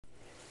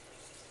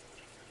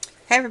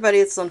Hey everybody,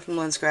 it's Lyn from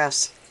Lyn's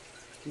Crafts.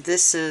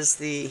 This is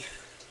the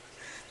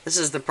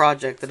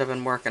project that I've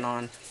been working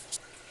on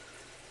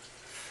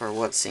for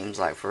what seems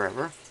like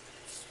forever.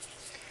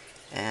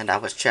 And I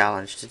was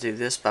challenged to do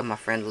this by my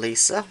friend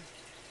Lisa.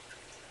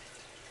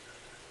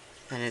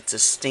 And it's a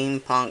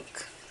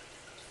steampunk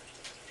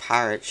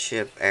pirate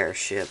ship,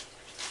 airship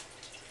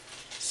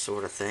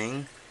sort of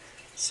thing.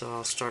 So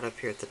I'll start up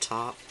here at the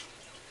top.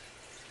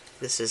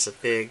 This is a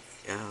big,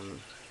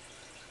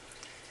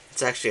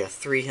 it's actually a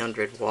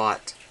 300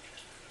 watt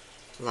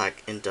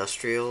like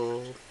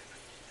industrial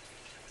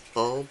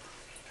bulb.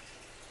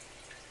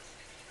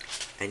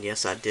 And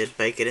yes, I did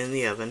bake it in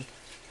the oven.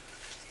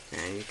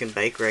 And you can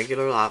bake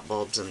regular light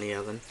bulbs in the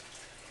oven.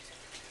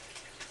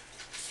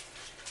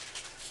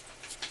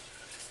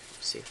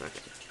 Let's see if I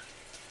can.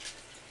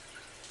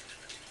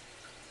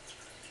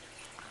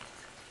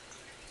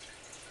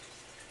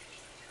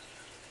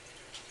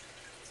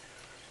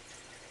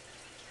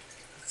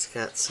 It's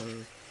got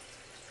some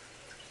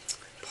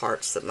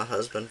parts that my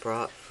husband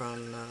brought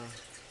from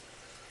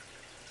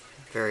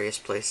various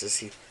places.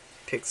 He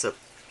picks up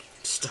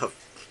stuff,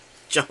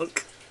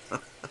 junk,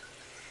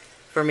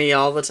 for me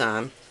all the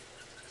time.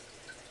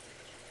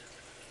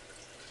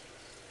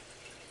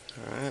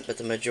 Alright, but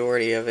the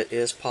majority of it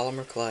is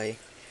polymer clay.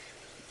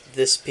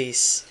 This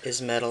piece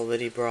is metal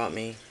that he brought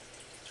me.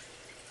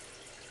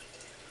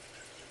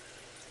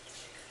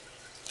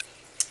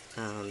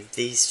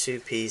 These two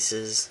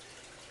pieces,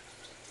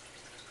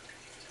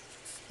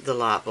 the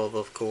light bulb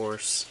of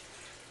course,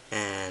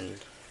 and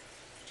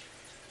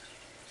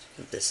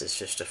this is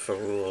just a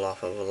ferrule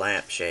off of a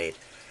lampshade,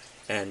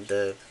 and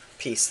the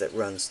piece that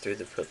runs through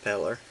the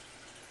propeller,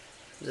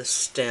 the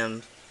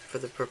stem for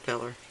the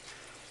propeller.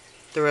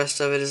 The rest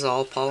of it is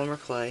all polymer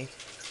clay,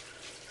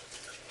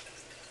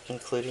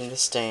 including the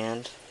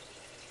stand.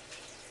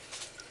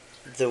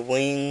 The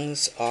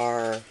wings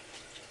are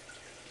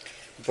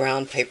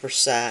brown paper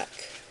sack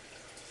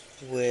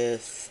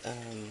with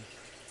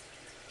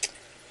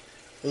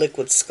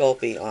liquid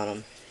Sculpey on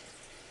them.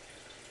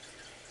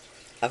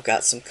 I've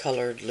got some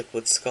colored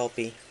liquid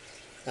Sculpey,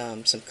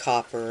 some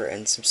copper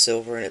and some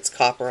silver, and it's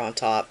copper on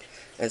top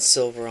and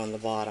silver on the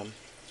bottom.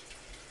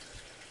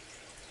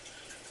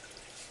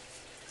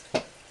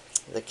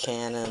 The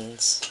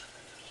cannons,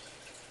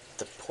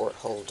 the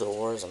porthole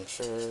doors, I'm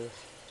sure,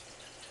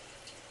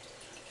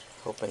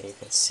 hoping you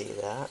can see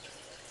that.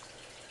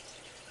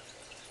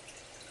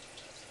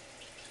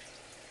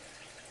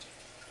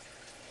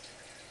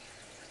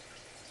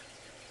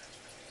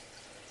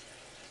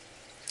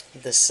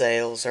 The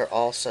sails are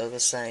also the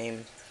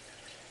same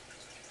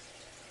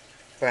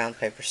brown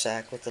paper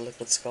sack with the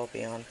liquid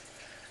Sculpey on.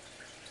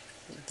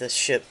 The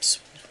ship's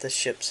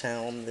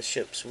helm, the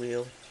ship's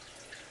wheel.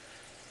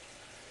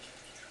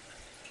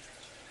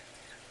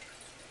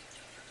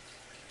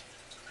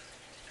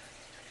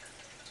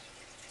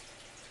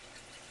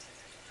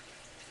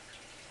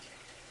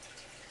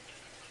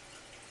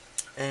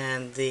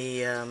 And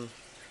the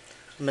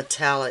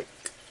metallic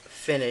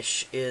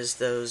finish is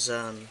those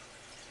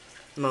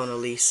Mona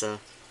Lisa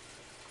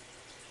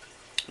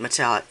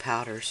metallic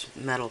powders,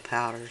 metal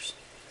powders.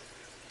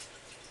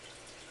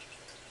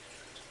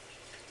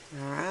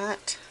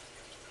 Alright,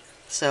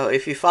 so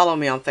if you follow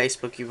me on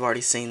Facebook, you've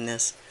already seen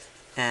this,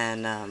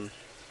 and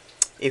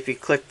if you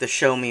click the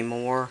show me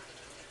more,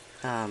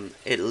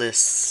 it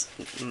lists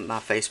my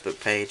Facebook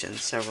page and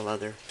several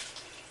other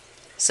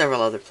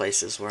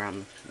places where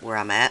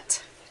I'm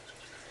at,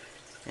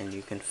 and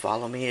you can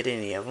follow me at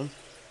any of them.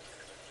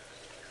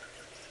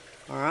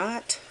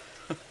 Alright.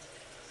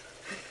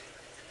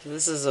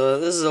 This is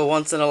a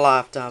once in a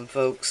lifetime,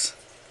 folks.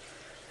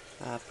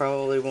 I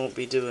probably won't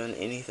be doing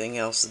anything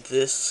else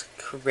this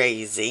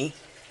crazy.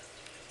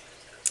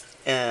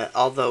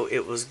 Although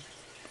it was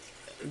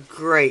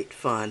great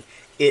fun.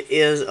 It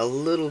is a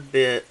little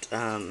bit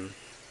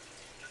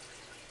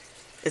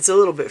it's a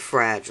little bit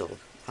fragile.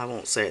 I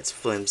won't say it's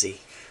flimsy,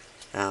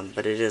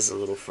 but it is a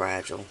little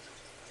fragile.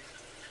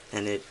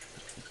 And it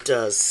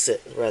does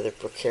sit rather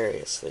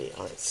precariously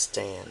on its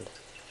stand.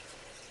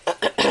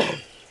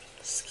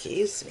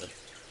 Excuse me.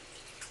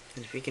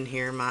 If you can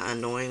hear my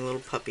annoying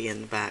little puppy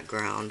in the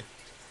background.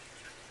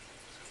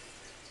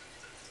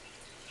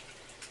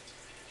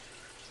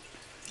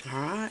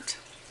 Alright.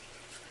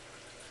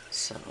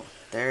 So,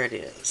 there it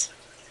is.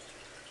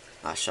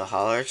 I shall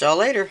holler at y'all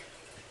later.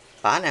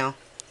 Bye now.